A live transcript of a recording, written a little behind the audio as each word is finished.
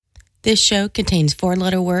This show contains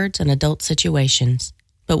 4-letter words and adult situations.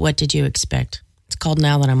 But what did you expect? It's called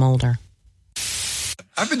Now That I'm Older.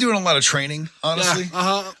 I've been doing a lot of training, honestly.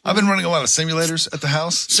 Yeah, I've been running a lot of simulators at the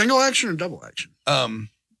house. Single action or double action?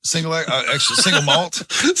 Single malt.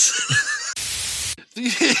 You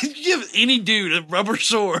give any dude a rubber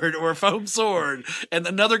sword or a foam sword and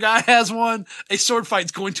another guy has one, a sword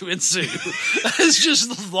fight's going to ensue. It's just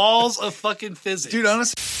the laws of fucking physics. Dude,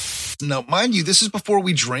 honestly, no, mind you, this is before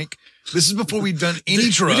we drink. This is before we'd done any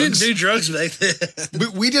drugs. We didn't do drugs back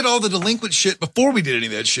then. We did all the delinquent shit before we did any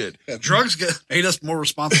of that shit. Yeah, drugs made us more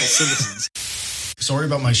responsible citizens. Sorry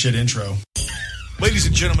about my shit intro. Ladies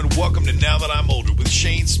and gentlemen, welcome to Now That I'm Older with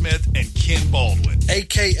Shane Smith and Ken Baldwin.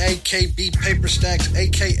 A.K.A. KB Paper Stacks,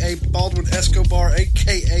 A.K.A. Baldwin Escobar,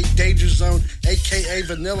 A.K.A. Danger Zone, A.K.A.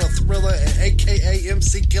 Vanilla Thriller, and A.K.A.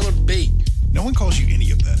 MC Killer B. No one calls you any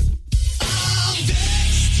of that.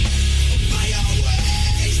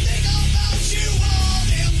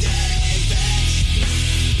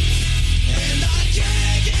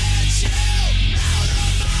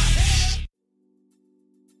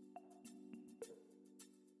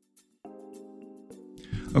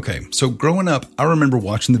 Okay, so growing up, I remember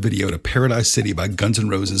watching the video to Paradise City by Guns N'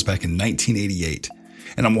 Roses back in 1988.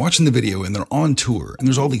 And I'm watching the video and they're on tour and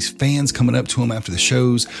there's all these fans coming up to them after the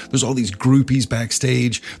shows. There's all these groupies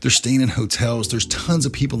backstage. They're staying in hotels. There's tons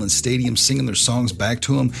of people in stadiums singing their songs back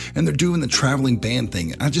to them and they're doing the traveling band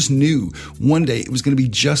thing. I just knew one day it was going to be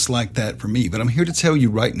just like that for me. But I'm here to tell you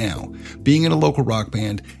right now, being in a local rock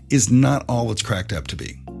band is not all it's cracked up to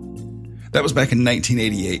be. That was back in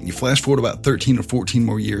 1988, and you flash forward about 13 or 14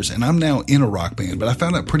 more years, and I'm now in a rock band, but I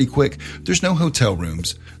found out pretty quick, there's no hotel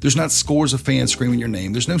rooms, there's not scores of fans screaming your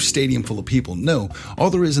name, there's no stadium full of people. No,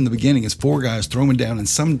 all there is in the beginning is 4 guys throwing down in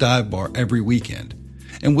some dive bar every weekend.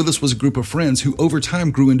 And with us was a group of friends who over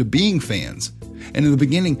time grew into being fans. And in the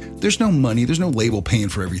beginning, there's no money, there's no label paying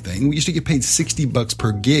for everything. We used to get paid $60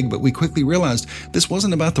 per gig, but we quickly realized this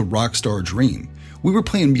wasn't about the rock star dream. We were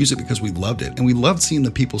playing music because we loved it, and we loved seeing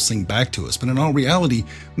the people sing back to us, but in all reality,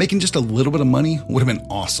 making just a little bit of money would have been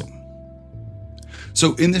awesome.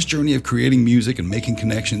 So in this journey of creating music and making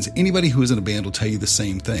connections, anybody who is in a band will tell you the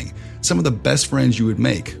same thing. Some of the best friends you would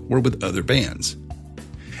make were with other bands.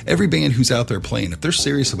 Every band who's out there playing, if they're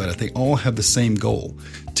serious about it, they all have the same goal: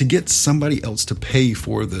 to get somebody else to pay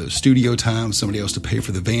for the studio time, somebody else to pay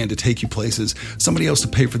for the van to take you places, somebody else to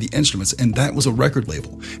pay for the instruments, and that was a record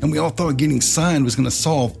label. And we all thought getting signed was going to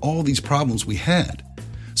solve all these problems we had.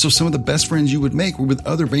 So some of the best friends you would make were with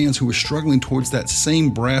other bands who were struggling towards that same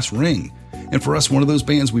brass ring. And for us, one of those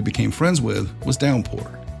bands we became friends with was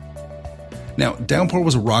Downpour. Now, Downpour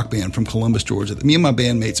was a rock band from Columbus, Georgia that me and my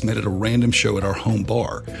bandmates met at a random show at our home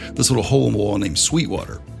bar, this little hole in the wall named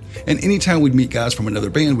Sweetwater. And anytime we'd meet guys from another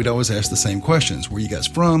band, we'd always ask the same questions. Where are you guys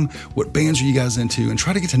from? What bands are you guys into? And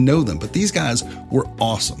try to get to know them. But these guys were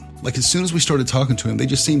awesome. Like, as soon as we started talking to them, they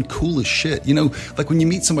just seemed cool as shit. You know, like when you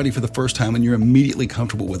meet somebody for the first time and you're immediately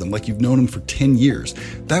comfortable with them, like you've known them for 10 years.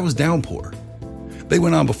 That was Downpour. They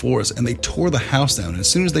went on before us and they tore the house down. And as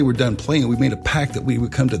soon as they were done playing, we made a pact that we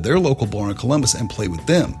would come to their local bar in Columbus and play with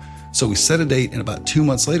them. So we set a date, and about 2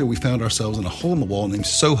 months later, we found ourselves in a hole in the wall named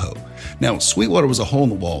Soho. Now, Sweetwater was a hole in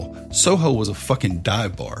the wall. Soho was a fucking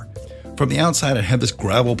dive bar. From the outside, it had this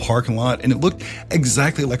gravel parking lot, and it looked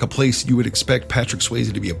exactly like a place you would expect Patrick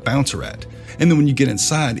Swayze to be a bouncer at. And then when you get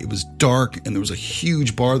inside, it was dark, and there was a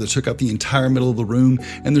huge bar that took up the entire middle of the room,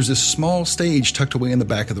 and there's this small stage tucked away in the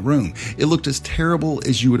back of the room. It looked as terrible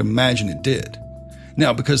as you would imagine it did.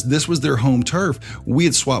 Now, because this was their home turf, we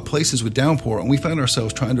had swapped places with Downpour, and we found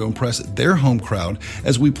ourselves trying to impress their home crowd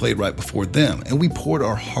as we played right before them. And we poured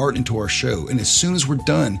our heart into our show. And as soon as we're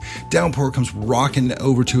done, Downpour comes rocking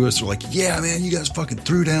over to us. They're like, "Yeah, man, you guys fucking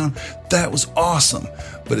threw down. That was awesome."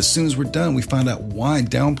 But as soon as we're done, we find out why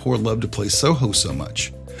Downpour loved to play Soho so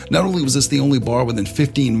much. Not only was this the only bar within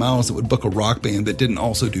 15 miles that would book a rock band that didn't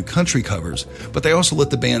also do country covers, but they also let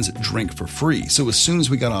the bands drink for free. So as soon as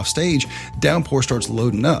we got off stage, Downpour starts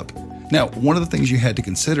loading up. Now, one of the things you had to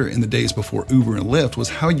consider in the days before Uber and Lyft was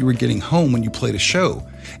how you were getting home when you played a show.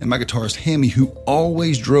 And my guitarist Hammy, who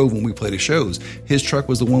always drove when we played his shows, his truck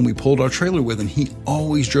was the one we pulled our trailer with, and he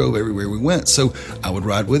always drove everywhere we went. So I would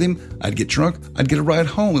ride with him, I'd get drunk, I'd get a ride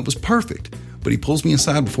home. It was perfect. But he pulls me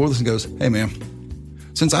aside before this and goes, "Hey man,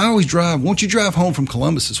 since I always drive, won't you drive home from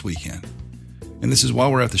Columbus this weekend?" And this is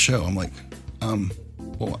while we're at the show. I'm like,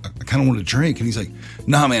 well, I kind of want to drink. And he's like,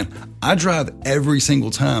 "Nah, man, I drive every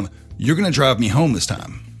single time. You're going to drive me home this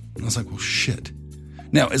time." And I was like, well, shit.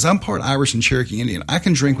 Now, as I'm part Irish and Cherokee Indian, I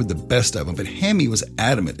can drink with the best of them, but Hammy was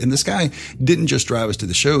adamant. And this guy didn't just drive us to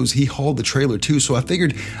the shows, he hauled the trailer too. So I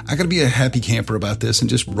figured I gotta be a happy camper about this and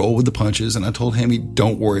just roll with the punches. And I told Hammy,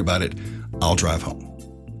 don't worry about it, I'll drive home.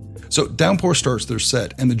 So Downpour starts their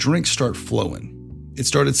set and the drinks start flowing. It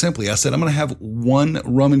started simply. I said, I'm gonna have one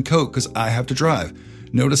rum and coke because I have to drive.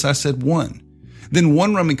 Notice I said one. Then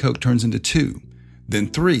one rum and coke turns into two. Then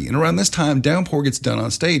 3. And around this time, Downpour gets done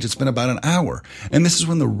on stage. It's been about an hour. And this is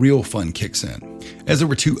when the real fun kicks in. As there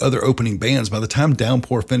were 2 other opening bands, by the time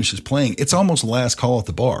Downpour finishes playing, it's almost last call at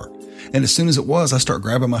the bar. And as soon as it was, I start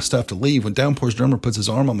grabbing my stuff to leave when Downpour's drummer puts his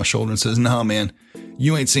arm on my shoulder and says, nah, man,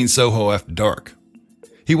 you ain't seen Soho after dark.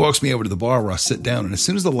 He walks me over to the bar where I sit down. And as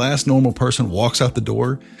soon as the last normal person walks out the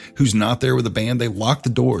door who's not there with the band, they lock the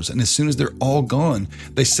doors. And as soon as they're all gone,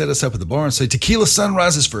 they set us up at the bar and say, tequila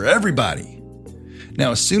sunrises for everybody.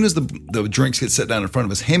 Now, as soon as the drinks get set down in front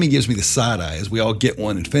of us, Hammy gives me the side eye as we all get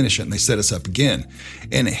one and finish it, and they set us up again.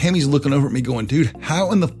 And Hammy's looking over at me going, dude,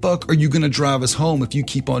 how in the fuck are you going to drive us home if you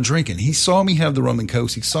keep on drinking? He saw me have the rum and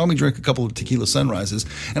cokes. He saw me drink a couple of tequila sunrises.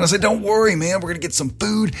 And I said, don't worry, man, we're going to get some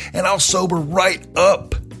food and I'll sober right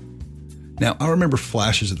up. Now, I remember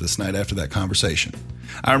flashes of this night after that conversation.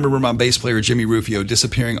 I remember my bass player, Jimmy Rufio,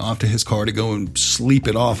 disappearing off to his car to go and sleep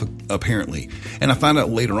it off, apparently. And I found out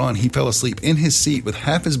later on he fell asleep in his seat with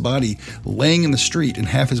half his body laying in the street and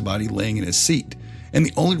half his body laying in his seat. And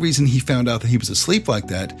the only reason he found out that he was asleep like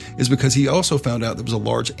that is because he also found out there was a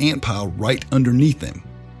large ant pile right underneath him.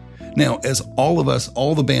 Now, as all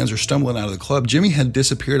the bands are stumbling out of the club, Jimmy had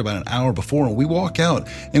disappeared about an hour before, and we walk out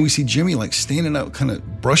and we see Jimmy like standing up, kind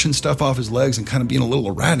of brushing stuff off his legs and kind of being a little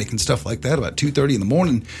erratic and stuff like that about 2:30 in the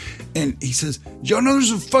morning. And he says, y'all know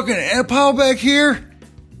there's a fucking ant pile back here?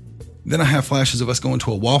 Then I have flashes of us going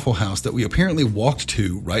to a Waffle House that we apparently walked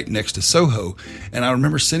to right next to Soho. And I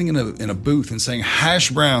remember sitting in a booth and saying,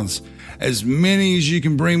 hash browns, as many as you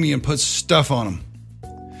can bring me, and put stuff on them.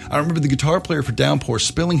 I remember the guitar player for Downpour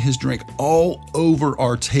spilling his drink all over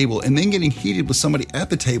our table and then getting heated with somebody at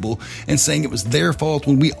the table and saying it was their fault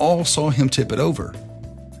when we all saw him tip it over.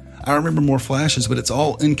 I remember more flashes, but it's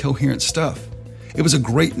all incoherent stuff. It was a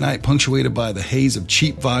great night punctuated by the haze of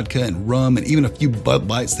cheap vodka and rum and even a few Bud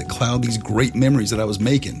Lights that cloud these great memories that I was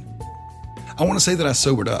making. I want to say that I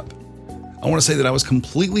sobered up. I want to say that I was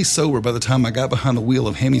completely sober by the time I got behind the wheel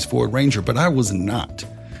of Hammy's Ford Ranger, but I was not.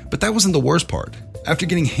 But that wasn't the worst part. After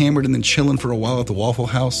getting hammered and then chilling for a while at the Waffle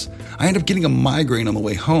House, I ended up getting a migraine on the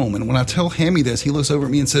way home. And when I tell Hammy this, he looks over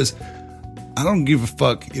at me and says, I don't give a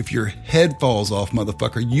fuck if your head falls off,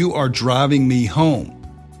 motherfucker. You are driving me home.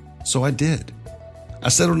 So I did. I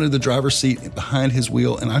settled into the driver's seat behind his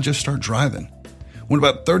wheel and I just start driving. When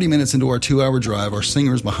about 30 minutes into our 2-hour drive, our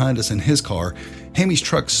singer's behind us in his car, Hammy's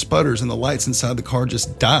truck sputters and the lights inside the car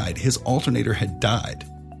just died. His alternator had died.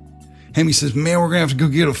 Hammy says, man, we're going to have to go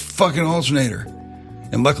get a fucking alternator.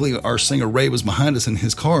 And luckily, our singer Ray was behind us in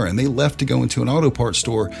his car, and they left to go into an auto parts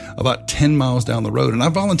store about 10 miles down the road. And I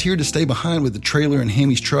volunteered to stay behind with the trailer and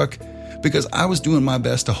Hammy's truck because I was doing my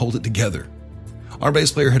best to hold it together. Our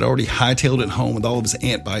bass player had already hightailed it home with all of his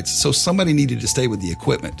ant bites, so somebody needed to stay with the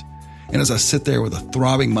equipment. And as I sit there with a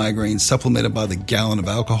throbbing migraine supplemented by the gallon of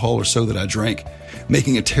alcohol or so that I drank,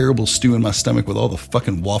 making a terrible stew in my stomach with all the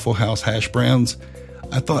fucking Waffle House hash browns,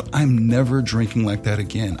 I thought, I'm never drinking like that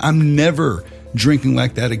again. I'm never drinking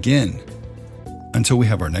like that again until we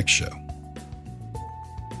have our next show.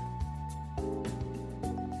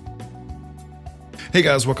 Hey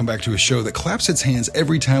guys, welcome back to a show that claps its hands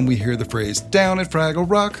every time we hear the phrase down at Fraggle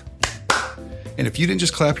Rock. And if you didn't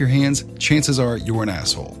just clap your hands, chances are you're an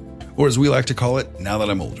asshole. Or as we like to call it, Now That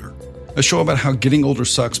I'm Older. A show about how getting older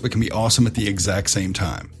sucks but can be awesome at the exact same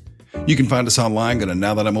time. You can find us online. Go to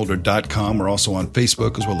nowthatimolder.com. We're also on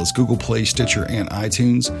Facebook as well as Google Play, Stitcher, and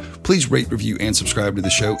iTunes. Please rate, review, and subscribe to the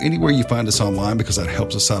show anywhere you find us online because that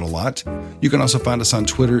helps us out a lot. You can also find us on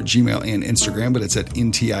Twitter, Gmail, and Instagram, but it's at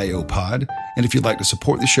NTIOPod. And if you'd like to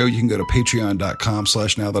support the show, you can go to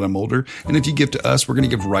patreon.com/nowthatimolder. And if you give to us, we're going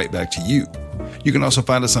to give right back to you. You can also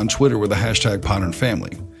find us on Twitter with the hashtag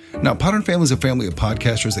PodernFamily. Now, Podern Family is a family of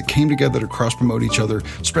podcasters that came together to cross-promote each other,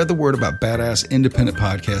 spread the word about badass independent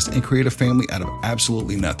podcasts, and create a family out of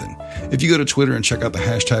absolutely nothing. If you go to Twitter and check out the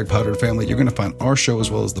hashtag Podern Family, you're going to find our show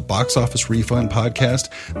as well as the Box Office Refund podcast,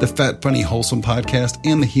 the Fat Funny Wholesome podcast,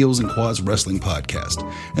 and the Heels and Quads Wrestling podcast.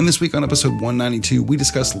 And this week on episode 192, we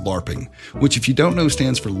discuss LARPing, which if you don't know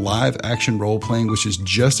stands for live action role-playing, which is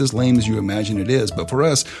just as lame as you imagine it is. But for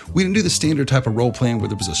us, we didn't do the standard type of role-playing where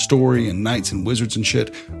there was a story and knights and wizards and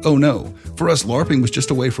shit. Oh no, for us LARPing was just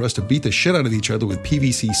a way for us to beat the shit out of each other with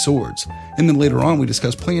PVC swords. And then later on we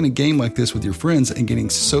discussed playing a game like this with your friends and getting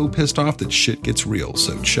so pissed off that shit gets real.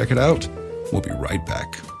 So check it out. We'll be right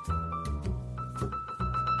back.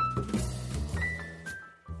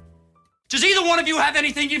 Does either one of you have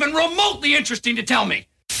anything even remotely interesting to tell me?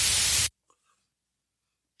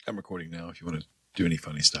 I'm recording now if you want to do any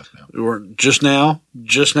funny stuff now. We're just now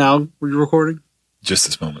were you recording? Just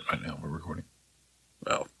this moment right now, we're recording.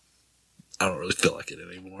 Well, I don't really feel like it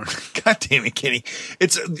anymore. God damn it, Kenny.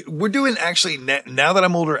 We're doing actually now that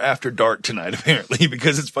I'm older after dark tonight, apparently,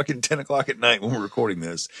 because it's fucking 10 o'clock at night when we're recording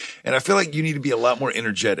this. And I feel like you need to be a lot more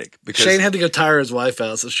energetic because Shane had to go tire his wife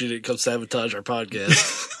out so she didn't come sabotage our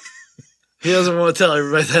podcast. He doesn't want to tell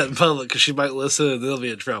everybody that in public because she might listen and they'll be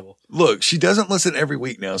in trouble. Look, she doesn't listen every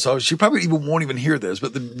week now, so she probably won't even hear this.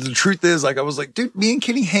 But the truth is, like, I was like, dude, me and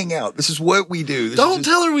Kenny hang out. This is what we do. Don't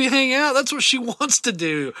tell her we hang out. That's what she wants to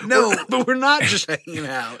do. No. But we're not just hanging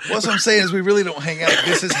out. Well, what I'm saying is we really don't hang out.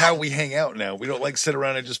 This is how we hang out now. We don't like sit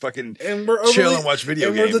around and just fucking chill and watch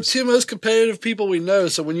video games. We're the two most competitive people we know.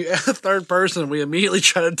 So when you add a third person, we immediately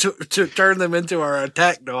try to turn them into our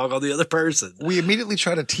attack dog on the other person. We immediately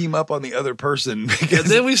try to team up on the other person. And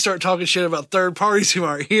then we start talking shit about third parties who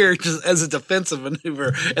aren't here just as a defensive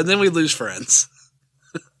maneuver. And then we lose friends.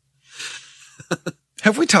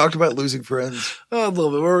 Have we talked about losing friends? Oh, a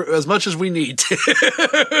little bit. We're as much as we need to.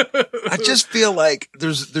 I just feel like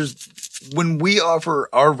there's when we offer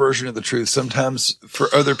our version of the truth, sometimes for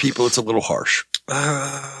other people, it's a little harsh.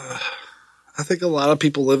 I think a lot of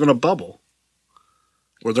people live in a bubble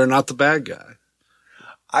where they're not the bad guy.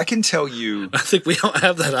 I can tell you. I think we don't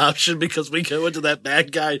have that option because we go into that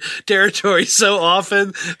bad guy territory so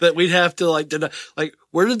often that we'd have to like,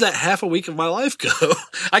 where did that half a week of my life go?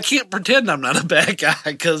 I can't pretend I'm not a bad guy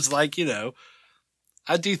because, like, you know,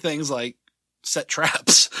 I do things like set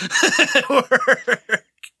traps.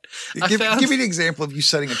 Give me an example of you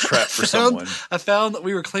setting a trap for someone. I found that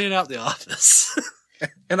we were cleaning out the office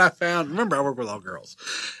and remember I work with all girls,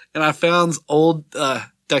 and I found old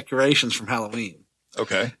decorations from Halloween.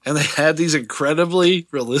 Okay. And they had these incredibly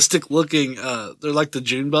realistic looking, they're like the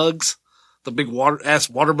June bugs, the big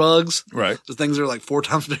water bugs. Right. The things are like 4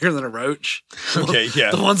 times bigger than a roach. Okay,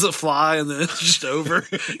 yeah. The ones that fly and then it's just over.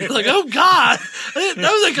 You're like, oh God, I didn't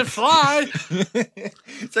know they could fly.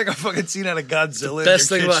 It's like a fucking scene out of Godzilla. The best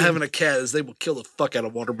thing about having a cat is they will kill the fuck out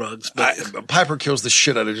of water bugs. But Piper kills the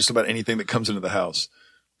shit out of just about anything that comes into the house.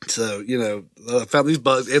 So, you know, I found these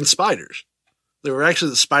bugs and spiders. They were actually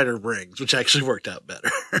the spider rings, which actually worked out better.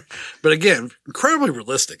 But again, incredibly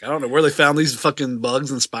realistic. I don't know where they found these fucking bugs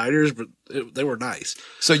and spiders, but they were nice.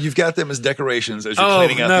 So you've got them as decorations as you're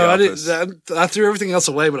cleaning out the office. I threw everything else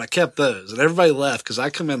away, but I kept those. And everybody left because I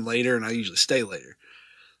come in later and I usually stay later.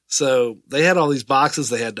 So they had all these boxes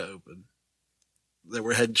they had to open that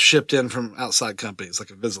had shipped in from outside companies like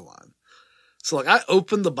Invisalign. So like I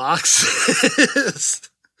opened the boxes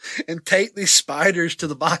and take these spiders to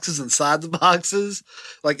the boxes inside the boxes,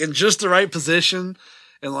 like in just the right position,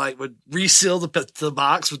 and like would reseal the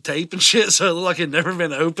box with tape and shit so it looked like it had never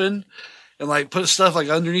been opened, and like put stuff like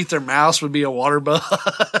underneath their mouse would be a water bug,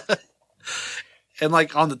 and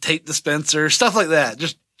like on the tape dispenser, stuff like that.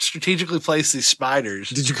 Just strategically place these spiders.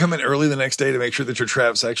 Did you come in early the next day to make sure that your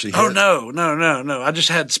traps actually hit? Oh, no. I just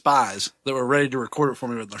had spies that were ready to record it for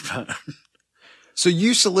me with their phone. So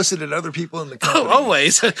you solicited other people in the company? Oh,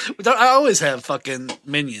 always. I always have fucking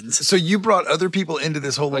minions. So you brought other people into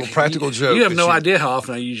this whole little practical joke. You have no idea how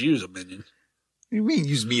often I use you as a minion. What do you mean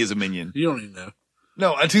use me as a minion? You don't even know.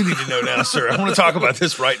 No, I do need to know now, sir. I want to talk about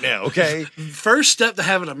this right now, okay? First step to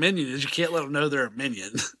having a minion is you can't let them know they're a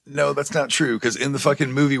minion. No, that's not true, because in the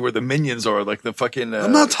fucking movie where the minions are, like the fucking...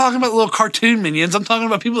 I'm not talking about little cartoon minions. I'm talking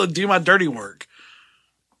about people that do my dirty work.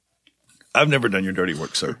 I've never done your dirty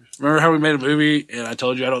work, sir. Remember how we made a movie and I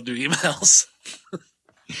told you I don't do emails?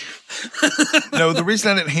 No, the reason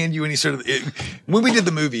I didn't hand you any sort of... when we did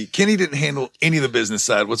the movie, Kenny didn't handle any of the business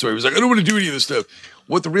side whatsoever. He was like, I don't want to do any of this stuff.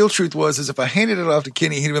 What the real truth was is if I handed it off to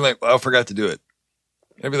Kenny, he'd be like, well, I forgot to do it.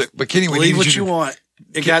 I'd be like, but Kenny, we believe need what you want.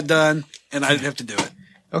 It got done and I didn't have to do it.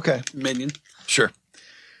 Okay. Minion. Sure.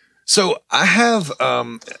 So I have,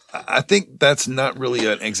 I think that's not really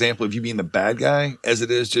an example of you being the bad guy as it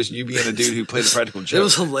is just you being a dude who played a practical joke. It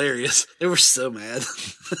was hilarious. They were so mad.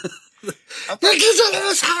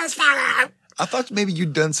 I thought maybe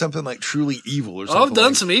you'd done something like truly evil or something. I've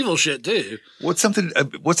done some evil shit too. What's an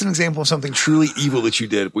example of something truly evil that you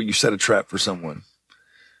did where you set a trap for someone?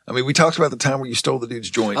 I mean, we talked about the time where you stole the dude's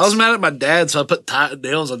joints. I was mad at my dad, so I put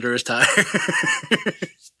nails under his tire.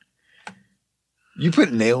 You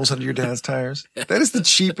put nails under your dad's tires? That is the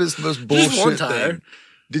cheapest, most bullshit one tire. thing.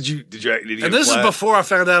 Did you And this is before I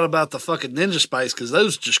found out about the fucking Ninja Spice, because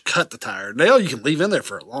those just cut the tire. Nail you can leave in there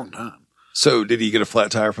for a long time. So did he get a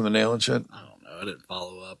flat tire from the nail and shit? I don't know. I didn't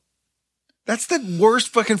follow up. That's the worst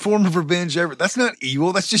fucking form of revenge ever. That's not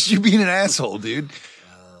evil. That's just you being an asshole, dude.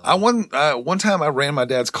 One time I ran my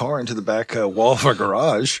dad's car into the back wall of our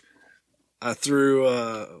garage. I threw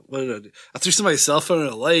what did I do? I threw somebody's cell phone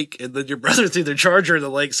in a lake, and then your brother threw their charger in the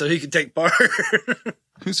lake so he could take part.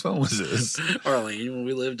 Whose phone was this? Arlene, when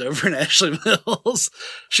we lived over in Ashley Mills.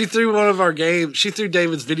 She threw one of our games. She threw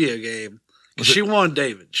David's video game. She wanted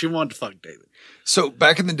David. She wanted to fuck David. So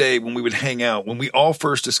back in the day when we would hang out, when we all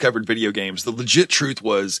first discovered video games, the legit truth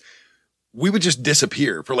was we would just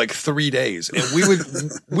disappear for like 3 days, and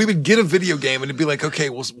we would get a video game and it'd be like, okay,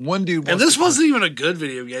 well, one dude wants and this wasn't even a good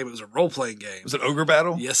video game. It was a role-playing game. Was it Ogre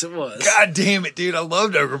Battle? Yes, it was. God damn it, dude. I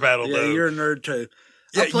loved Ogre Battle, yeah, though. You're a nerd, too.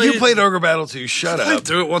 Yeah, you played Ogre Battle, too. Shut up. I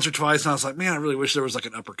threw it once or twice, and I was like, man, I really wish there was like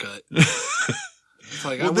an uppercut. It's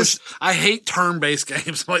like, I hate turn-based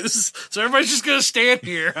games. I'm like, so everybody's just going to stand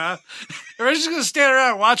here, huh? Everybody's just going to stand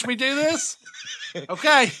around and watch me do this?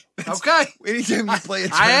 Okay. Anytime you play a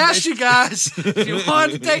turn-based, I asked you guys if you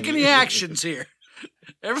wanted to take any actions here.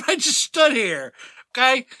 Everybody just stood here.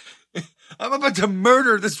 Okay. I'm about to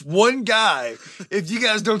murder this one guy if you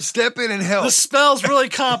guys don't step in and help. The spell's really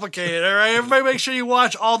complicated, all right? Everybody make sure you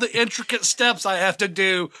watch all the intricate steps I have to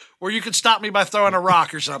do where you can stop me by throwing a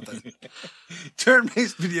rock or something.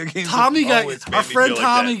 Turn-based video games. Our friend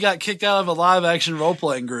Tommy got kicked out of a live-action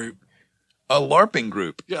role-playing group. A LARPing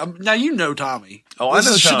group. Yeah, now you know Tommy. Oh, I know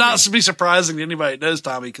Tommy. Should not be surprising to anybody that knows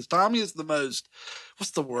Tommy, because Tommy is the most,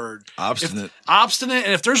 what's the word? Obstinate. Obstinate,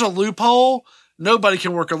 and if there's a loophole, nobody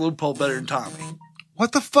can work a loophole better than Tommy.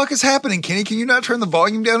 What the fuck is happening, Kenny? Can you not turn the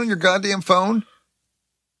volume down on your goddamn phone?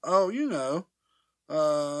 Oh, you know.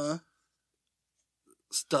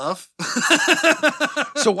 Stuff.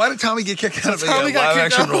 So why did Tommy get kicked out of a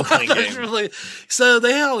live-action role-playing game? So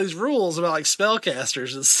they had all these rules about like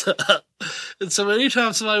spellcasters and stuff. And so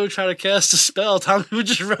anytime somebody would try to cast a spell, Tommy would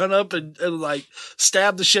just run up and like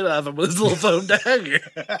stab the shit out of him with his little foam dagger.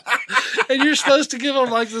 And you're supposed to give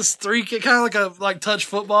him like this kind of like touch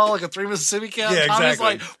football, like a 3 Mississippi count. Yeah, Tommy's exactly.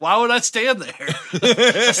 like, why would I stand there?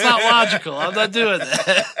 That's not logical. I'm not doing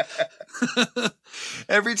that.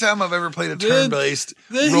 Every time I've ever played a turn-based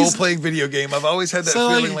role-playing video game, I've always had that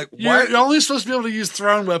feeling like, why? You're only supposed to be able to use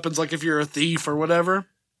thrown weapons, like if you're a thief or whatever.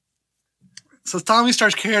 So Tommy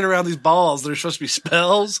starts carrying around these balls that are supposed to be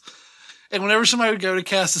spells. And whenever somebody would go to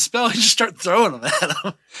cast a spell, he just start throwing them at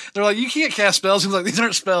them. They're like, you can't cast spells. He's like, these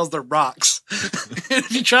aren't spells, they're rocks. And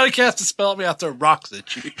if you try to cast a spell at me, I'll throw rocks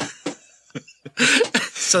at you.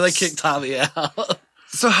 So they kicked Tommy out.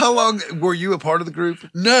 So how long were you a part of the group?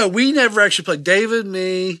 No, we never actually played. David,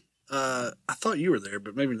 me, I thought you were there,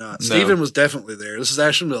 but maybe not. No. Steven was definitely there. This is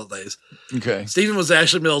Ashley Mills days. Okay. Steven was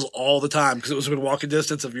Ashley Mills all the time because it was within walking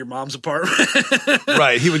distance of your mom's apartment.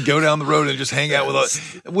 Right. He would go down the road and just hang out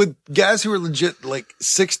with guys who were legit like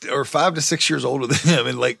 5 to 6 years older than him,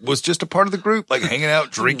 and like was just a part of the group, like hanging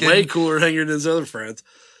out, drinking. Way cooler hanging than his other friends.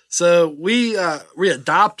 So we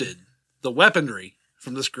adopted the weaponry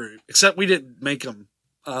from this group, except we didn't make them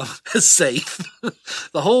safe.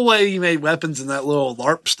 The whole way you made weapons in that little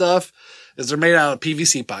LARP stuff is they're made out of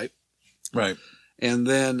PVC pipe. Right. And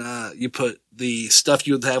then you put the stuff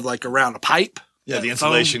you would have like around a pipe. Yeah, the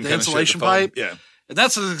insulation. The insulation pipe. Yeah. And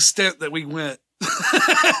that's the extent that we went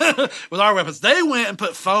with our weapons. They went and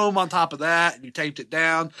put foam on top of that, and you taped it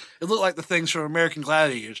down. It looked like the things from American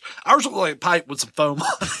Gladiators. Ours looked like a pipe with some foam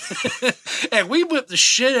on it. And we whipped the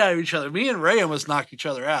shit out of each other. Me and Ray almost knocked each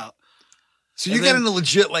other out. So you got in a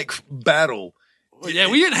legit like battle.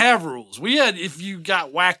 Yeah, we didn't have rules. We had, if you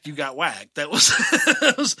got whacked, you got whacked. That was,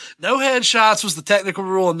 no headshots was the technical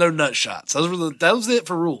rule, and no nut shots. That was it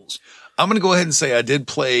for rules. I'm going to go ahead and say I did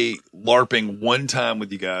play LARPing one time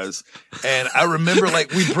with you guys. And I remember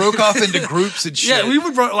like we broke off into groups and shit. Yeah,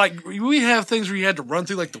 we have things where you had to run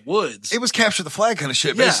through like the woods. It was capture the flag kind of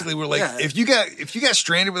shit. Yeah, basically, we're like, if you got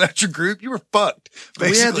stranded without your group, you were fucked.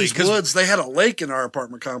 Basically, we had these woods. They had a lake in our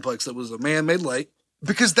apartment complex that was a man-made lake.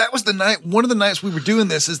 Because that was the night, one of the nights we were doing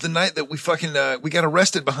this is the night that we fucking, we got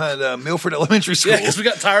arrested behind Milford Elementary School. Yeah, because we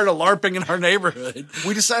got tired of LARPing in our neighborhood.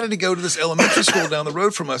 We decided to go to this elementary school down the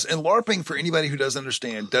road from us. And LARPing, for anybody who doesn't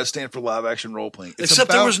understand, does stand for live action role playing. Except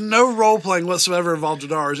there was no role playing whatsoever involved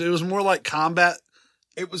in ours. It was more like combat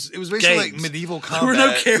It was basically like games. medieval combat. There were no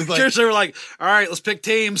with, characters. They were like, all right, let's pick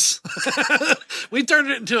teams. We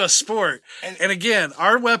turned it into a sport. And again,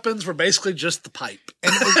 our weapons were basically just the pipe.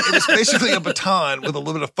 And it was basically a baton with a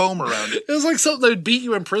little bit of foam around it. It was like something they'd beat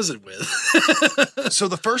you in prison with. So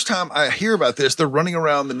the first time I hear about this, they're running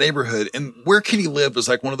around the neighborhood, and where Kenny lived was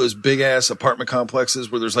like one of those big ass apartment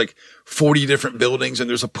complexes where there's like 40 different buildings and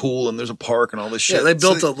there's a pool and there's a park and all this shit. Yeah, they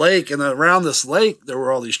built a lake, and around this lake, there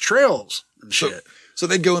were all these trails and shit. So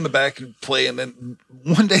they'd go in the back and play, and then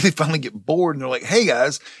one day they finally get bored, and they're like, hey,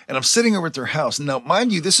 guys, and I'm sitting over at their house. Now,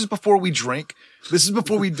 mind you, this is before we drink. This is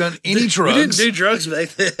before we'd done any drugs. We didn't do drugs back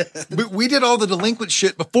then. We did all the delinquent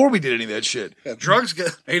shit before we did any of that shit. Yeah, drugs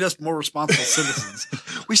made us more responsible citizens.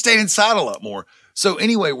 We stayed inside a lot more. So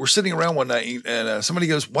anyway, we're sitting around one night, and somebody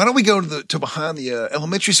goes, why don't we go to behind the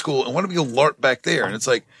elementary school, and why don't we go LARP back there? And it's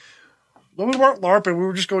like, well, we weren't LARPing. We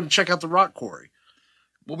were just going to check out the rock quarry.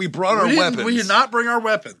 well, we brought our weapons. We did not bring our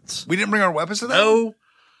weapons. We didn't bring our weapons to that? No.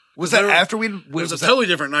 Was that after we? It was a totally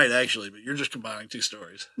different night, actually, but you're just combining two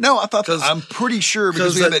stories. No, I thought I'm pretty sure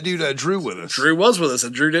because we had that dude Drew with us. Drew was with us,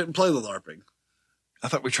 and Drew didn't play the LARPing. I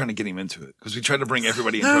thought we were trying to get him into it because we tried to bring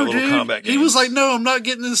everybody into our little combat game. He was like, no, I'm not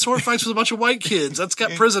getting into sword fights with a bunch of white kids. That's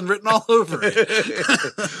got prison written all over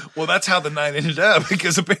it. Well, that's how the night ended up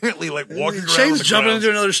because apparently, like, walking around. Shane's jumping into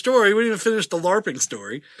another story. We didn't even finish the LARPing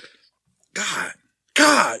story.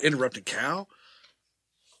 God, interrupted cow.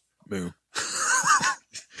 Boo.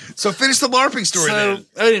 So finish the LARPing story then.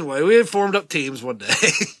 Anyway, we had formed up teams one day.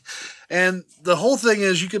 And the whole thing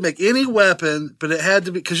is you could make any weapon, but it had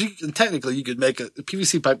to be, because technically you could make a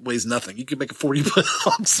PVC pipe weighs nothing. You could make a 40-foot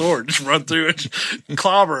long sword, just run through it, and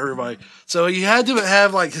clobber everybody. So you had to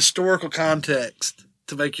have like historical context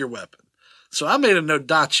to make your weapon. So I made a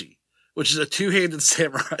Nodachi, which is a two-handed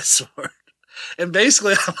samurai sword. And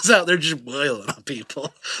basically I was out there just wailing on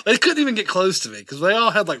people. They couldn't even get close to me because they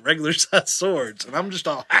all had like regular sized swords. And I'm just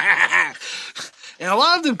all, And a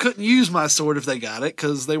lot of them couldn't use my sword if they got it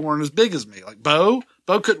because they weren't as big as me. Like Bo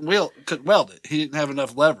couldn't weld it. He didn't have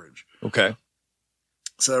enough leverage. Okay.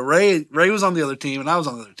 So Ray was on the other team and I was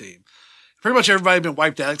on the other team. Pretty much everybody had been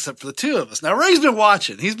wiped out except for the two of us. Now Ray's been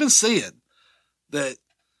watching. He's been seeing that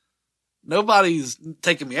nobody's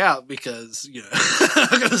taking me out because, you know,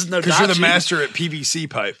 because you're the master at PVC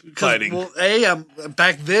pipe fighting. Well,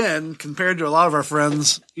 back then, compared to a lot of our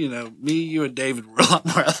friends, you know, me, you, and David were a lot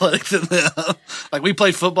more athletic than them. Like, we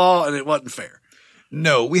played football, and it wasn't fair.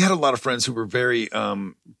 No, we had a lot of friends who were very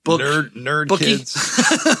nerd bookie.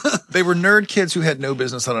 kids. They were nerd kids who had no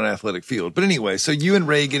business on an athletic field. But anyway, so you and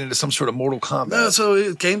Ray get into some sort of Mortal Kombat. No, so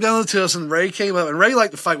it came down to us, and Ray came up, and Ray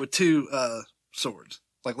liked to fight with two swords.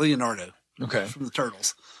 Like Leonardo. Okay. From the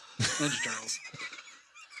Turtles. Ninja Turtles.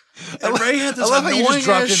 And Ray had this annoying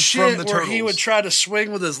ass shit where he would try to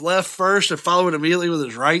swing with his left first and follow it immediately with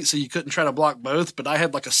his right, so you couldn't try to block both, but I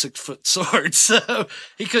had like a 6-foot sword, so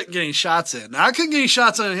he couldn't get any shots in. Now, I couldn't get any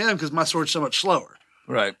shots on him because my sword's so much slower.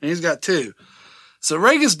 Right. And he's got two. So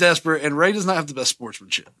Ray gets desperate, and Ray does not have the best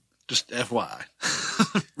sportsmanship. Just FYI.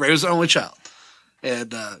 Ray was the only child.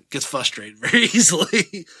 And gets frustrated very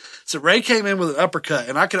easily. So Ray came in with an uppercut,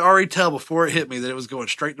 and I could already tell before it hit me that it was going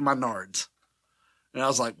straight to my nards. And I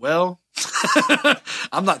was like, well,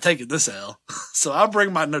 I'm not taking this L. So I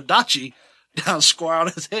bring my Nodachi down square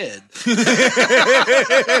on his head. So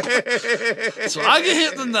I get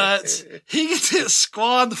hit in the nuts. He gets hit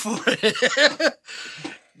square on the forehead.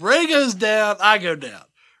 Ray goes down. I go down.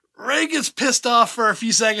 Ray gets pissed off for a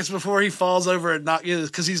few seconds before he falls over and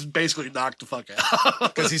because he's basically knocked the fuck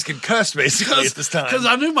out. Because he's concussed basically at this time. Because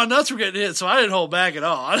I knew my nuts were getting hit, so I didn't hold back at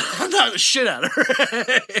all. I knocked the shit out of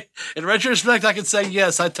her. In retrospect, I can say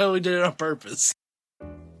yes, I totally did it on purpose.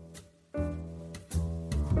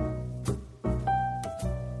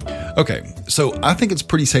 Okay, so I think it's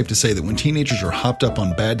pretty safe to say that when teenagers are hopped up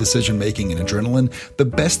on bad decision making and adrenaline, the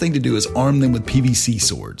best thing to do is arm them with PVC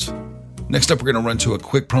swords. Next up, we're going to run to a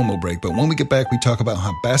quick promo break, but when we get back, we talk about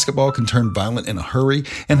how basketball can turn violent in a hurry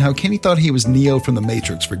and how Kenny thought he was Neo from The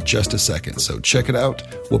Matrix for just a second. So check it out.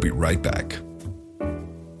 We'll be right back.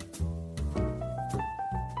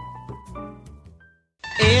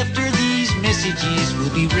 After these messages,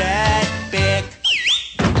 we'll be right back.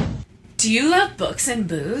 Do you love books and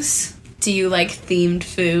booze? Do you like themed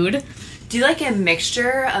food? Do you like a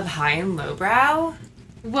mixture of high and lowbrow?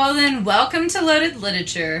 Well then, welcome to Loaded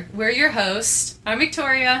Literature. We're your hosts. I'm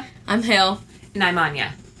Victoria. I'm Hale. And I'm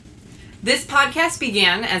Anya. This podcast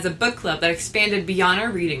began as a book club that expanded beyond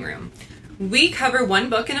our reading room. We cover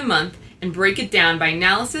one book in a month and break it down by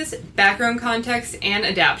analysis, background context, and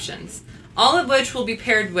adaptions, all of which will be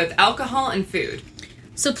paired with alcohol and food.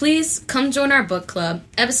 So please come join our book club.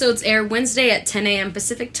 Episodes air Wednesday at 10 a.m.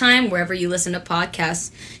 Pacific time, wherever you listen to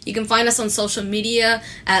podcasts. You can find us on social media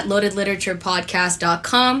at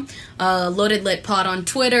loadedliteraturepodcast.com, Loaded Lit Pod on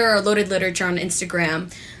Twitter, or Loaded Literature on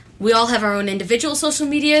Instagram. We all have our own individual social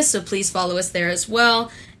media, so please follow us there as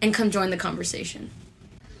well, and come join the conversation.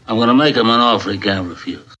 I'm going to make him an offer he can't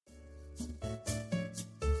refuse.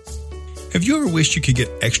 Have you ever wished you could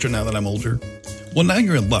get extra now that I'm older? Well, now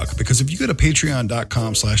you're in luck, because if you go to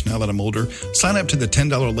patreon.com/nowthatimolder, sign up to the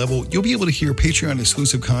 $10 level, you'll be able to hear Patreon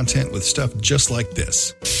exclusive content with stuff just like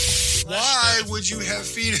this. Why would you have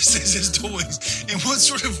fetuses as toys? In what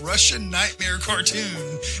sort of Russian nightmare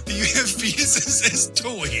cartoon do you have fetuses as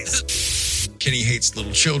toys? Kenny hates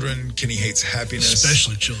little children. Kenny hates happiness.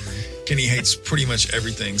 Especially children. Kenny hates pretty much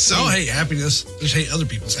everything. So I don't hate happiness. I just hate other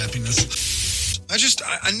people's happiness. I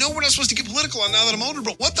know we're not supposed to get political on Now That I'm Older,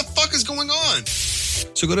 but what the fuck is going on?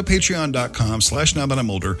 So go to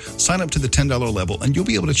patreon.com/nowthatimolder, sign up to the $10 level, and you'll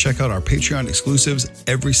be able to check out our Patreon exclusives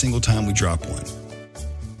every single time we drop one.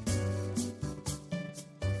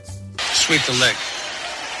 Sweep the leg.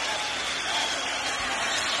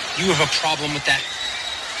 You have a problem with that?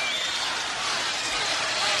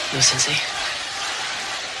 No, Sensei.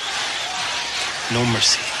 No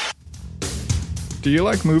mercy. Do you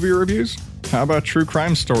like movie reviews? How about true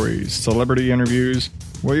crime stories, celebrity interviews?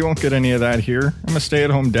 Well, you won't get any of that here. I'm a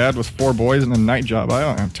stay-at-home dad with 4 boys and a night job. I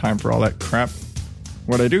don't have time for all that crap.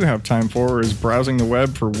 What I do have time for is browsing the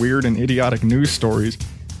web for weird and idiotic news stories.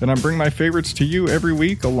 Then I bring my favorites to you every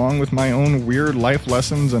week, along with my own weird life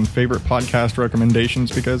lessons and favorite podcast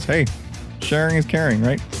recommendations, because, hey, sharing is caring,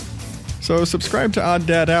 right? So subscribe to Odd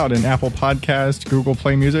Dad Out in Apple Podcasts, Google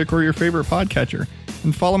Play Music, or your favorite podcatcher.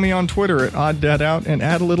 And follow me on Twitter at Odd Dad Out and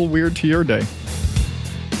add a little weird to your day.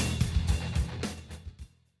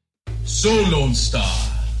 So, Lone Star,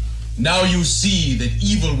 now you see that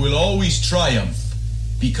evil will always triumph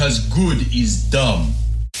because good is dumb.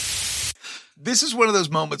 This is one of those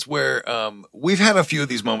moments where we've had a few of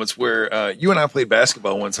these moments where you and I played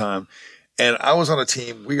basketball one time, and I was on a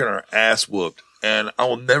team. We got our ass whooped. And I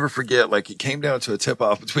will never forget, like, it came down to a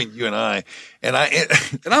tip-off between you and I. And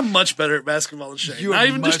I'm much better at basketball than Shane. You are Not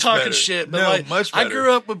even just talking better. shit, but No, like, much I better.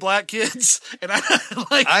 grew up with black kids, and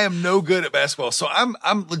I am no good at basketball. So I'm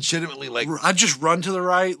legitimately like, I just run to the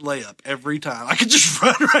right, layup every time. I could just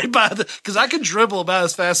run right by because I can dribble about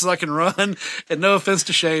as fast as I can run. And no offense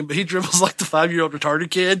to Shane, but he dribbles like the 5-year-old retarded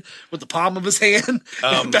kid with the palm of his hand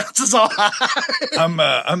and bounces all high.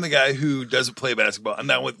 I'm the guy who doesn't play basketball. And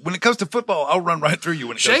now when it comes to football, I'll run right through you.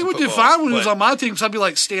 When it Shane comes would to do football. fine when he was on my team, so I'd be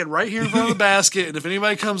like, stand right here in front of the basket, and if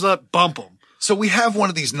anybody comes up, bump them. So we have one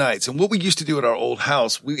of these nights, and what we used to do at our old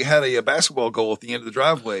house, we had a basketball goal at the end of the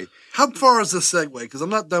driveway. How far is this segue? Because I'm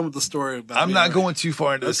not done with the story about I'm me not and Ray. going too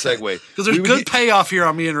far into the segue. Because there's good payoff here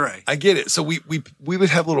on me and Ray. I get it. So we would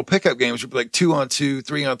have little pickup games. We'd be like 2-on-2,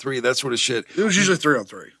 3-on-3, that sort of shit. It was usually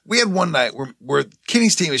 3-on-3. We had one night where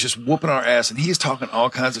Kenny's team is just whooping our ass, and he's talking all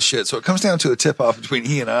kinds of shit. So it comes down to a tip-off between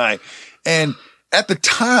he and I. And at the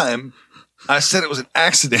time, I said it was an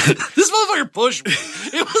accident. This motherfucker pushed me.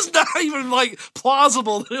 It was not even like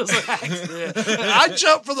plausible that it was an accident. I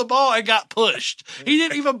jumped for the ball and got pushed. He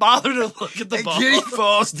didn't even bother to look at the ball. Kenny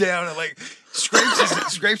falls down and like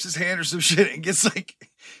scrapes his hand or some shit and gets like,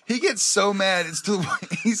 he gets so mad. He's boiling.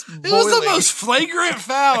 It was the most flagrant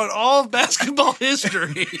foul in all of basketball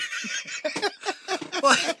history.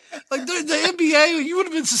 like the NBA, you would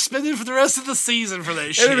have been suspended for the rest of the season for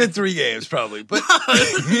that shit. It would have been 3 games probably, but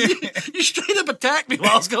you straight up attacked me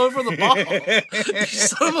while I was going for the ball. You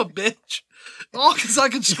son of a bitch. All because I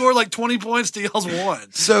could score like 20 points to y'all's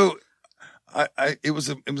 1. So it was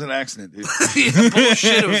an accident, dude. Yeah,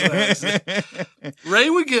 bullshit, it was an accident. Ray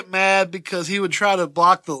would get mad because he would try to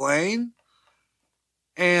block the lane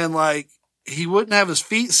and like he wouldn't have his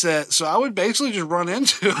feet set, so I would basically just run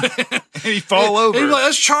into it. And he'd fall over. He'd be like,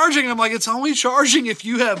 that's charging. I'm like, it's only charging if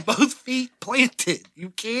you have both feet planted. You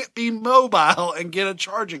can't be mobile and get a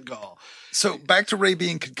charging call. So back to Ray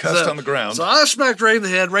being concussed on the ground. So I smacked Ray in the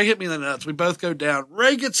head. Ray hit me in the nuts. We both go down.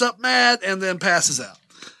 Ray gets up mad and then passes out.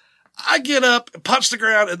 I get up, punch the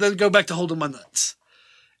ground, and then go back to holding my nuts.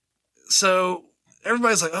 So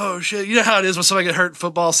everybody's like, oh, shit. You know how it is when somebody get hurt in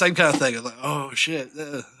football? Same kind of thing. I'm like, oh, shit.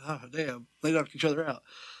 Oh, damn. They knocked each other out.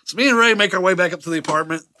 So me and Ray make our way back up to the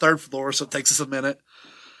apartment, 3rd floor, so it takes us a minute.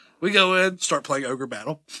 We go in, start playing Ogre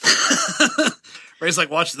Battle. Ray's like,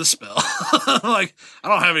 watch this spell. I'm like, I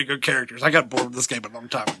don't have any good characters. I got bored with this game a long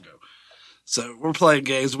time ago. So we're playing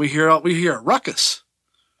games. We hear a ruckus.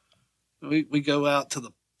 We go out to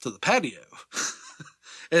the patio.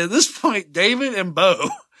 And at this point, David and Bo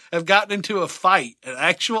have gotten into a fight, an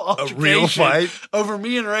actual altercation, real fight over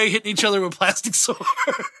me and Ray hitting each other with plastic sword.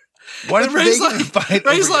 Why did Ray's like, fight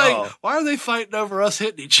Ray's over like, y'all? why are they fighting over us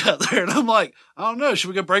hitting each other? And I'm like, I don't know. Should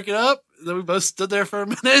we go break it up? And then we both stood there for a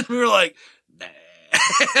minute. And we were like, nah,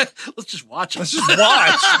 let's just watch them. Let's just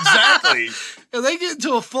watch. Exactly. And they get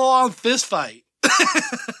into a full-on fist fight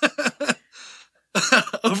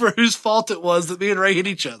over whose fault it was that me and Ray hit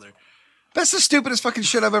each other. That's the stupidest fucking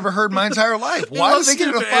shit I've ever heard in my entire life. Why did they get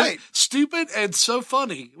in a fight? Stupid and so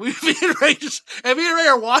funny. Me and Ray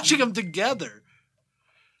are watching them together.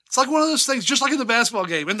 It's like one of those things, just like in the basketball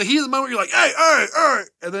game. In the heat of the moment, you're like, hey, all right.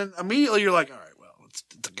 And then immediately you're like, all right, well, it's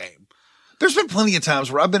a game. There's been plenty of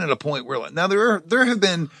times where I've been at a point where, like, now there have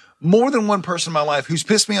been more than one person in my life who's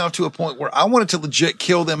pissed me off to a point where I wanted to legit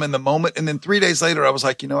kill them in the moment. And then 3 days later, I was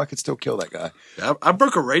like, I could still kill that guy. I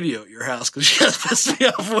broke a radio at your house because you guys pissed me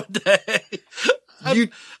off one day.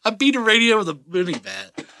 I beat a radio with a mini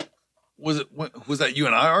bat. Was that you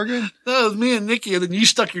and I arguing? No, it was me and Nikki, and then you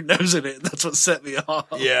stuck your nose in it, and that's what set me off.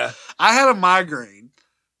 Yeah. I had a migraine,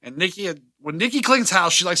 and when Nikki cleans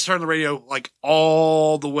house, she likes to turn the radio like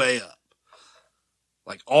all the way up.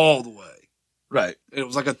 Like all the way. Right. It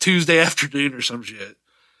was like a Tuesday afternoon or some shit.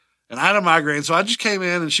 And I had a migraine, so I just came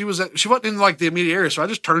in, and she wasn't in like the immediate area, so I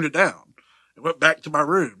just turned it down and went back to my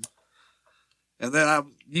room. And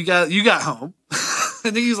then you got home,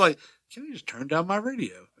 and Nikki's like, can you just turn down my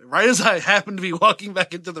radio? And right as I happened to be walking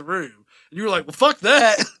back into the room, and you were like, well, fuck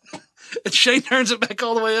that. And Shane turns it back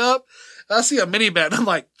all the way up. And I see a mini bat, and I'm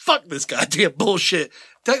like, fuck this goddamn bullshit.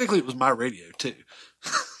 Technically, it was my radio, too.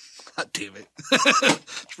 God damn it.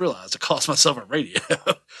 Just realized I cost myself a radio.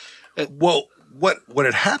 Well, what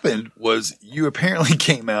had happened was you apparently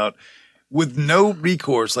came out with no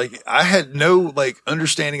recourse. Like, I had no,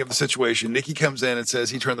 understanding of the situation. Nikki comes in and says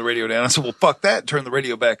he turned the radio down. I said, well, fuck that. Turn the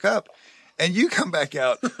radio back up. And you come back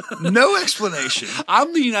out, no explanation.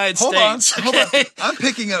 I'm the United States. Hold on. I'm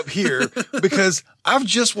picking up here because I've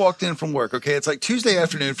just walked in from work. Okay. It's like Tuesday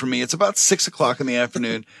afternoon for me. It's about 6:00 in the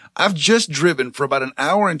afternoon. I've just driven for about an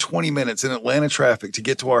hour and 20 minutes in Atlanta traffic to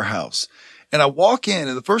get to our house. And I walk in,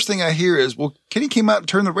 and the first thing I hear is, well, Kenny came out and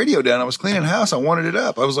turned the radio down. I was cleaning house. I wanted it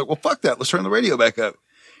up. I was like, well, fuck that. Let's turn the radio back up.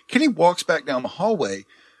 Kenny walks back down the hallway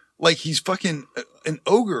like he's fucking an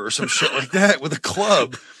ogre or some shit like that with a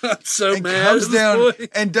club. I'm so and mad. Comes down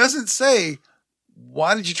and doesn't say,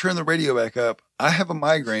 why did you turn the radio back up? I have a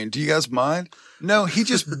migraine. Do you guys mind? No, he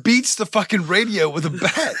just beats the fucking radio with a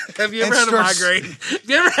bat. Have you ever had a migraine? Have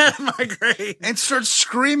you ever had a migraine? And starts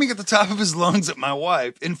screaming at the top of his lungs at my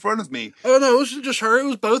wife in front of me. Oh, no, it wasn't just her. It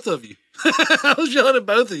was both of you. I was yelling at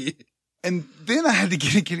both of you. And then I had to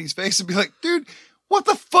get in Kenny's face and be like, dude, what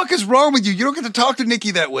the fuck is wrong with you? You don't get to talk to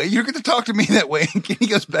Nikki that way. You don't get to talk to me that way. And Kenny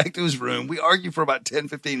goes back to his room. We argue for about 10,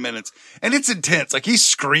 15 minutes. And it's intense. Like, he's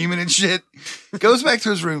screaming and shit. Goes back to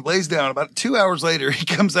his room, lays down. About 2 hours later, he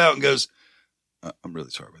comes out and goes, I'm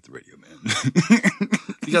really sorry about the radio, man.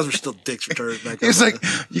 You guys were still dicks for turning it back up. It's like,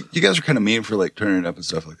 you guys are kind of mean for turning it up and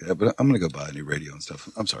stuff like that. But I'm going to go buy a new radio and stuff.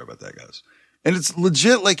 I'm sorry about that, guys. And it's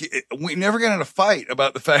legit, we never got in a fight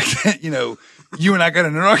about the fact that, you and I got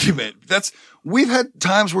in an argument. We've had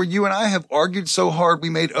times where you and I have argued so hard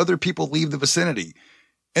we made other people leave the vicinity.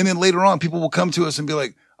 And then later on, people will come to us and be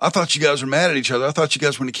like, I thought you guys were mad at each other. I thought you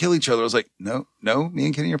guys were going to kill each other. I was like, no, me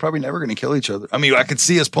and Kenny are probably never going to kill each other. I mean, I could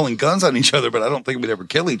see us pulling guns on each other, but I don't think we'd ever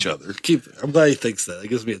kill each other. I'm glad he thinks that. It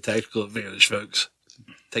gives me a tactical advantage, folks.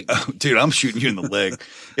 Dude, I'm shooting you in the leg.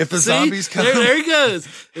 If the zombies come, there he goes.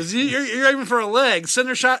 You're aiming for a leg.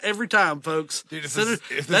 Center shot every time, folks. Dude, if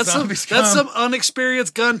the zombies come, that's some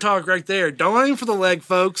unexperienced gun talk right there. Don't aim for the leg,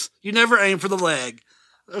 folks. You never aim for the leg.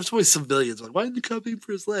 There's always civilians like, why didn't you come aim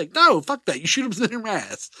for his leg? No, fuck that. You shoot him in your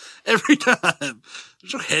ass every time.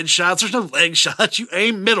 There's no headshots. There's no leg shots. You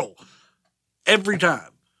aim middle every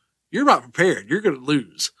time. You're not prepared. You're going to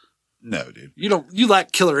lose. No, dude. You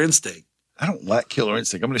lack killer instinct. I don't lack killer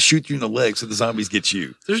instinct. I'm going to shoot you in the leg so the zombies get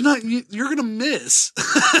you. You're going to miss.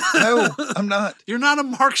 No, I'm not. You're not a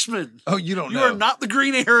marksman. Oh, you don't know. You are not the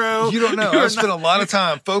Green Arrow. You don't know. I spent a lot of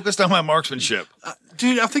time focused on my marksmanship.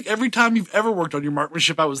 Dude, I think every time you've ever worked on your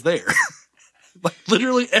marksmanship, I was there.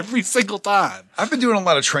 Literally every single time. I've been doing a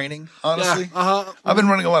lot of training, honestly. Yeah, I've been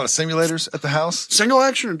running a lot of simulators at the house. Single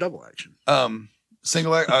action or double action?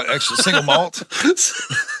 Actually, single malt.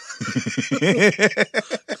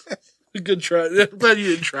 Good try. I'm glad you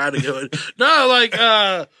didn't try to go in.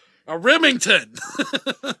 No, a Remington.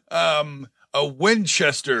 A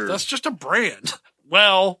Winchester. That's just a brand.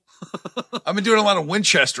 Well, I've been doing a lot of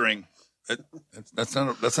Winchestering. That's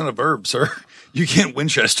not a verb, sir. You can't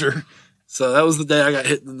Winchester. So that was the day I got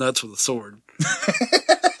hit in the nuts with a sword.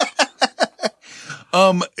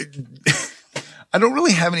 I don't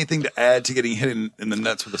really have anything to add to getting hit in the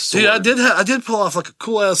nuts with a sword. Dude, I did pull off like a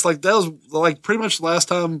cool ass, like that was like pretty much the last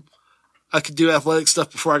time I could do athletic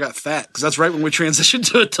stuff before I got fat. Cause that's right when we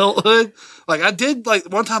transitioned to adulthood. Like I did, like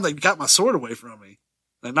one time they got my sword away from me.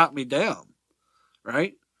 They knocked me down.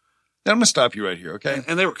 Right? Now I'm going to stop you right here. Okay.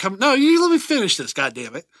 And they were coming. No, you let me finish this. God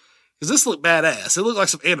damn it. Cause this looked badass. It looked like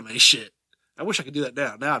some anime shit. I wish I could do that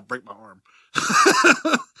now. Now I'd break my arm.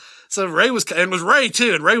 So Ray was Ray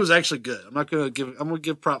too, and Ray was actually good. I'm going to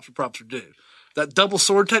give props where props are due. That double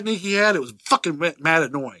sword technique he had, it was fucking mad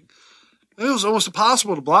annoying. It was almost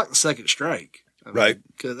impossible to block the second strike. Right.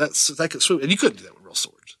 Cause that could swoop, and you couldn't do that with real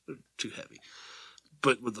swords. They're too heavy.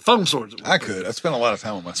 But with the foam swords, I could. I spent a lot of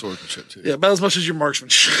time with my swordsmanship too. Yeah, about as much as your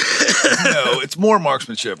marksmanship. No, it's more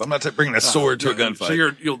marksmanship. I'm not bringing a sword to a gunfight.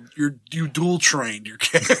 So you dual trained your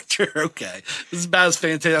character. Okay, this is about as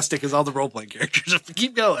fantastic as all the role playing characters.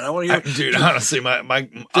 Keep going. I want to hear. Dude, honestly,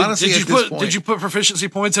 did you put proficiency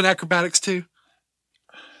points in acrobatics too?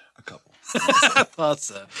 A couple. I thought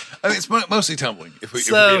so. I mean, it's mostly tumbling. If we're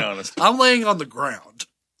being honest, I'm laying on the ground,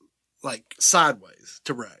 like sideways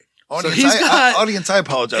to Ray. Audience, I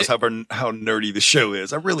apologize how nerdy the show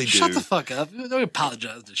is. I really do. Shut the fuck up. Don't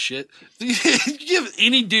apologize to shit. You give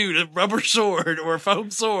any dude a rubber sword or a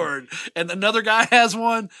foam sword and another guy has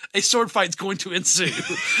one, a sword fight's going to ensue.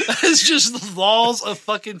 It's just the laws of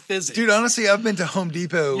fucking physics. Dude, honestly, I've been to Home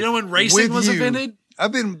Depot. You know when racing was invented?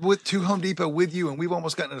 I've been to Home Depot with you, and we've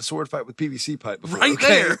almost gotten in a sword fight with PVC pipe before. Right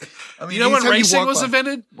there. I mean, you know when racing was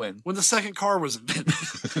invented? When the second car was invented.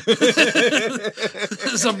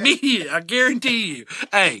 It's immediate. I guarantee you.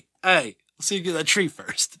 Hey, let's see you get that tree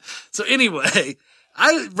first. So anyway,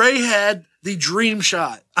 Ray had the dream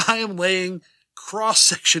shot. I am laying cross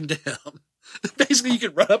section down. Basically, you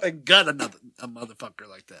can run up and gut a motherfucker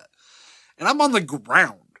like that. And I'm on the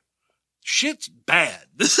ground. Shit's bad.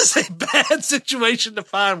 This is a bad situation to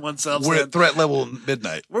find oneself in. We're at threat level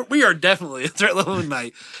midnight. We are definitely at threat level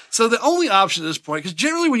midnight. So the only option at this point, because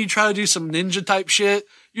generally when you try to do some ninja type shit,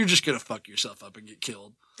 you're just going to fuck yourself up and get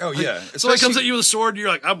killed. Oh, yeah. Someone comes at you with a sword, and you're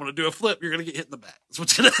like, I'm going to do a flip. You're going to get hit in the back. That's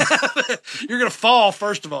what's going to happen. You're going to fall,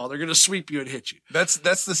 first of all. They're going to sweep you and hit you. That's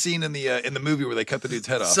the scene in the movie where they cut the dude's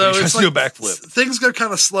head off. So he tries to do a backflip. Things go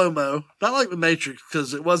kind of slow-mo. Not like the Matrix,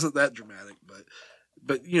 because it wasn't that dramatic,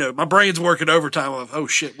 but you know, my brain's working overtime of, oh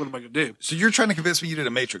shit, what am I going to do? So you're trying to convince me you did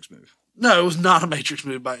a Matrix move? No, it was not a Matrix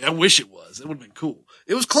move. I wish it was. It would have been cool.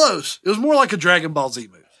 It was close. It was more like a Dragon Ball Z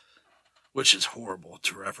move, which is horrible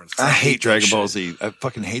to reference. I hate Dragon Ball Z. I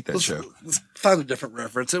fucking hate that show. Let's find a different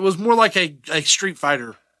reference. It was more like a Street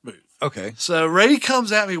Fighter move. Okay. So Ray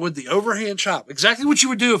comes at me with the overhand chop. Exactly what you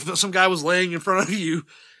would do if some guy was laying in front of you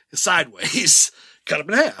sideways. Cut him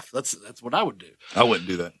in half. That's what I would do. I wouldn't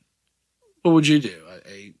do that. What would you do?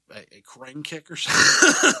 A crane kick or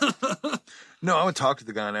something? No, I would talk to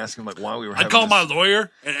the guy and ask him like why we were having I'd call my lawyer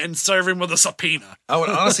and serve him with a subpoena. I would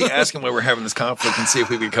honestly ask him why we're having this conflict and see if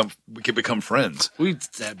we could become friends. We'd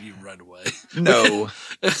stab you right away. No.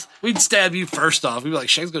 We'd stab you first off. We'd be like,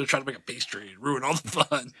 Shane's going to try to make a peace treaty and ruin all the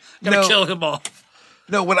fun. Gotta kill him off.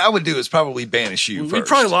 No, what I would do is probably banish you first. We'd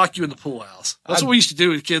probably lock you in the pool house. That's what we used to do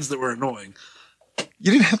with kids that were annoying.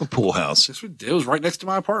 You didn't have a pool house. Yes, we did. It was right next to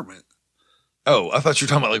my apartment. Oh, I thought you were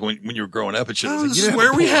talking about like when you were growing up and shit. No, this is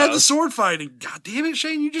where we had the sword fighting. God damn it,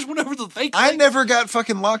 Shane! You just went over to the fake. I never got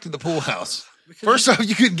fucking locked in the pool house. First off,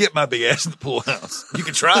 you couldn't get my big ass in the pool house. You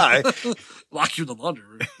could try. Lock you in the laundry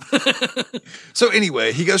room. So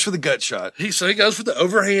anyway, he goes for the gut shot. He goes for the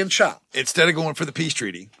overhand chop instead of going for the peace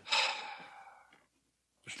treaty.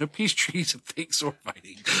 There's no peace treaties in fake sword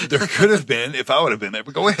fighting. There could have been if I would have been there.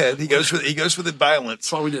 But go ahead. He goes for the violence.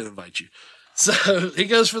 That's why we didn't invite you. So he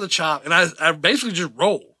goes for the chop, and I basically just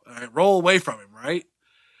roll. I roll away from him, right?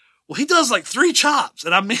 Well, he does like 3 chops,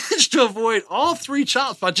 and I managed to avoid all 3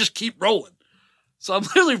 chops by just keep rolling. So I'm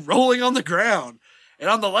literally rolling on the ground. And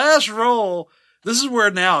on the last roll, this is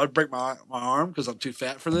where now I'd break my arm because I'm too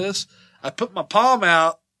fat for this. I put my palm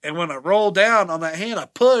out, and when I roll down on that hand, I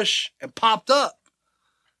push and popped up.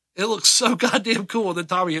 It looks so goddamn cool. And then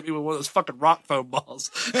Tommy hit me with one of those fucking rock foam balls.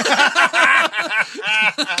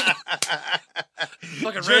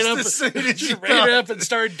 Fucking ran up and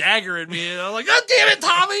started daggering me. And I'm like, God damn it,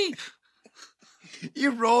 Tommy!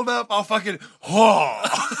 You rolled up all fucking, whoa.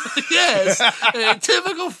 Yes. In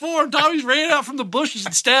typical form, Tommy's ran out from the bushes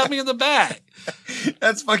and stabbed me in the back.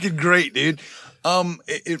 That's fucking great, dude.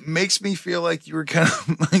 It makes me feel like you were kind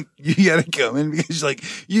of like, you gotta come in because like,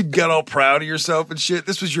 you got all proud of yourself and shit.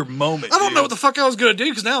 This was your moment. I don't know what the fuck I was gonna do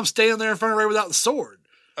because now I'm standing there in front of Ray without the sword.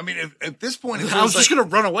 I mean, at this point, I was just going to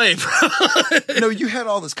run away, bro. No, you had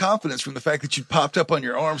all this confidence from the fact that you popped up on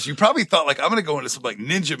your arms. You probably thought, like, I'm going to go into some, like,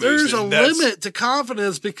 ninja moves. There's a limit to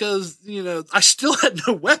confidence because, I still had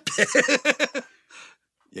no weapon.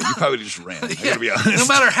 Yeah, you probably just ran. I gotta be honest. No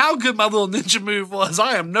matter how good my little ninja move was,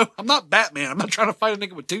 I'm not Batman. I'm not trying to fight a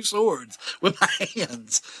nigga with 2 swords with my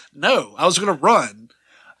hands. No, I was going to run.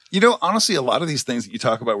 Honestly, a lot of these things that you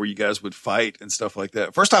talk about where you guys would fight and stuff like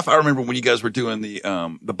that. First off, I remember when you guys were doing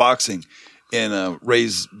the boxing in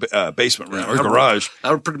Ray's basement room or garage.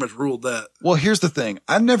 I pretty much ruled that. Well, here's the thing.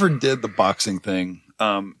 I never did the boxing thing.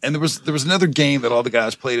 And there was another game that all the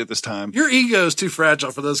guys played at this time. Your ego is too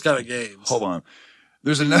fragile for those kind of games. Hold on.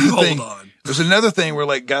 There's another thing. There's another thing where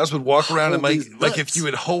like guys would walk around and like if you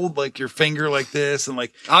would hold like your finger like this and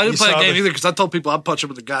like I didn't play a game either because I told people I'd punch them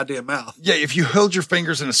in the goddamn mouth. Yeah, if you held your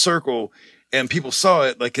fingers in a circle and people saw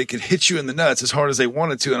it, like it could hit you in the nuts as hard as they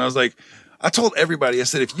wanted to. And I was like, I told everybody, I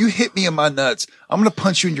said, if you hit me in my nuts, I'm gonna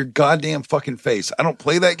punch you in your goddamn fucking face. I don't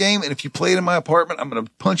play that game, and if you play it in my apartment, I'm gonna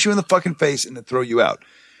punch you in the fucking face and then throw you out.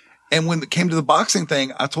 And when it came to the boxing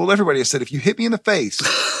thing, I told everybody, I said, if you hit me in the face,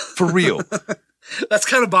 for real. That's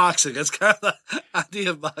kind of boxing. That's kind of the idea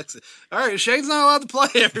of boxing. All right, Shane's not allowed to play,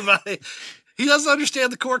 everybody. He doesn't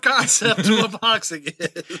understand the core concept of what boxing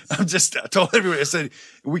is. I told everybody, I said,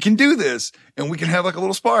 we can do this and we can have like a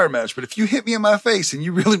little sparring match. But if you hit me in my face and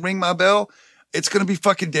you really ring my bell, it's going to be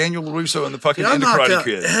fucking Daniel LaRusso and the fucking end of Karate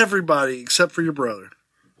Kid. Everybody except for your brother.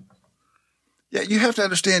 Yeah, you have to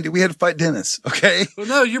understand, dude. We had to fight Dennis, okay? Well,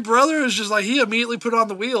 no, your brother is just like, he immediately put on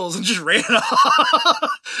the wheels and just ran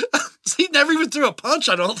off. He never even threw a punch,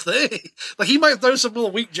 I don't think. Like, he might throw some little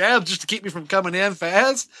weak jabs just to keep me from coming in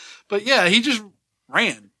fast. But yeah, he just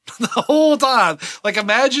ran the whole time. Like,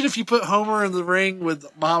 imagine if you put Homer in the ring with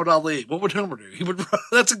Muhammad Ali. What would Homer do? He would run.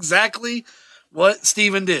 That's exactly what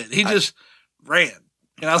Steven did. He just ran.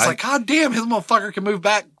 And I was like, God damn, his motherfucker can move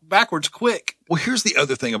backwards quick. Well, here's the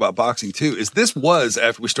other thing about boxing too, is this was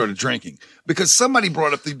after we started drinking because somebody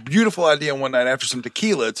brought up the beautiful idea one night after some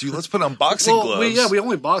tequila to let's put on boxing gloves. We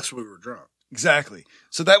only boxed when we were drunk. Exactly.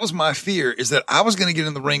 So that was my fear, is that I was going to get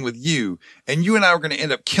in the ring with you and you and I were going to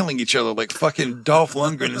end up killing each other like fucking Dolph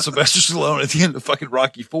Lundgren and Sylvester Stallone at the end of fucking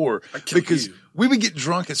Rocky IV. Because we would get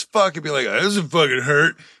drunk as fuck and be like, that doesn't fucking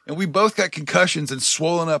hurt. And we both got concussions and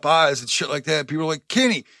swollen up eyes and shit like that. People were like,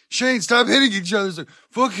 Kenny, Shane, stop hitting each other. It's like,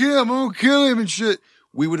 fuck him, I'm going to kill him and shit.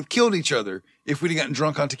 We would have killed each other if we'd have gotten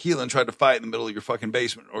drunk on tequila and tried to fight in the middle of your fucking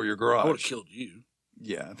basement or your garage. I would have killed you.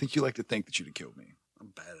 Yeah, I think you like to think that you'd have killed me. I'm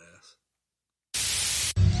badass.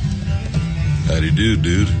 Howdy do,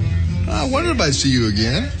 dude. I wondered if I'd see you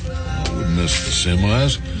again. I wouldn't miss the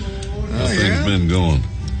semis. How things been going?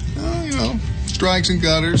 Oh, strikes and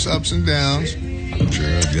gutters, ups and downs. Sure,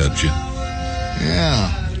 I got you.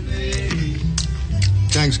 Yeah.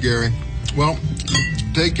 Thanks, Gary. Well,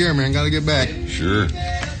 take care, man. Gotta get back. Sure.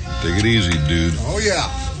 Take it easy, dude. Oh, yeah.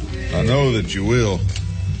 I know that you will.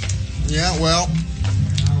 Yeah, well,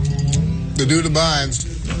 the dude abides.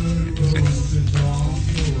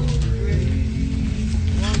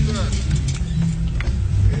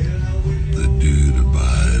 The dude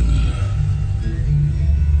abides.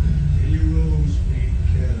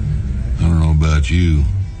 I don't know about you,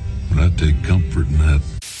 but I take comfort in that.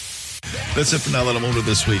 That's it for Now That I'm Older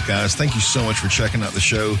this week, guys. Thank you so much for checking out the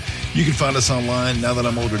show. You can find us online,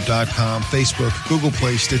 nowthatimolder.com, Facebook, Google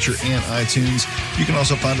Play, Stitcher, and iTunes. You can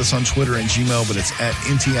also find us on Twitter and Gmail, but it's at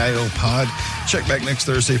NTIOpod. Check back next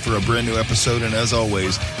Thursday for a brand new episode. And as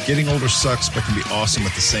always, getting older sucks, but can be awesome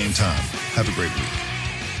at the same time. Have a great week.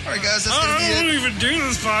 All right, guys, that's going to be it. I don't even do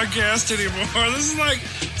this podcast anymore. This is like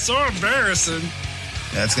so embarrassing.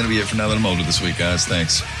 That's going to be it for Now That I'm Older this week, guys.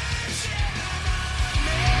 Thanks.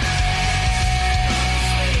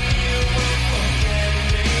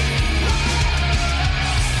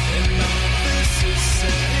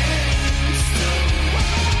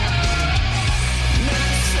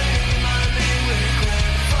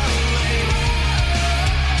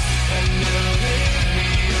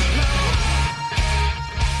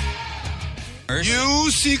 You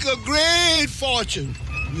seek a great fortune,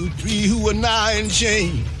 you three who are nigh and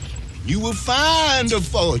chain. You will find a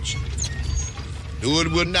fortune, though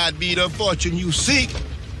it will not be the fortune you seek.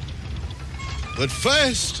 But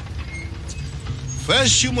first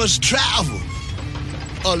you must travel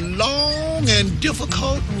a long and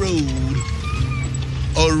difficult road,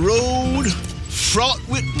 a road fraught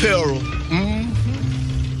with peril.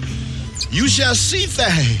 You shall see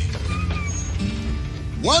things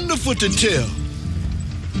wonderful to tell.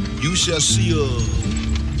 You shall see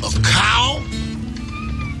a cow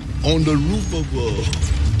on the roof of a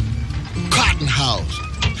cotton house.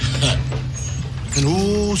 and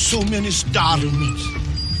oh, so many startlements.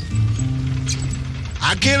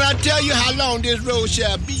 I cannot tell you how long this road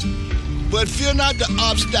shall be, but fear not the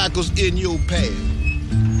obstacles in your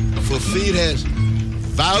path, for fate has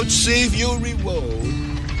vouchsafed your reward.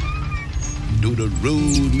 Though the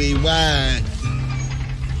road may wind,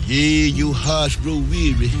 yea, your hearts grow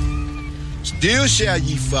weary, still shall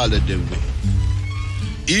ye follow the way,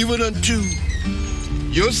 even unto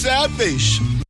your salvation.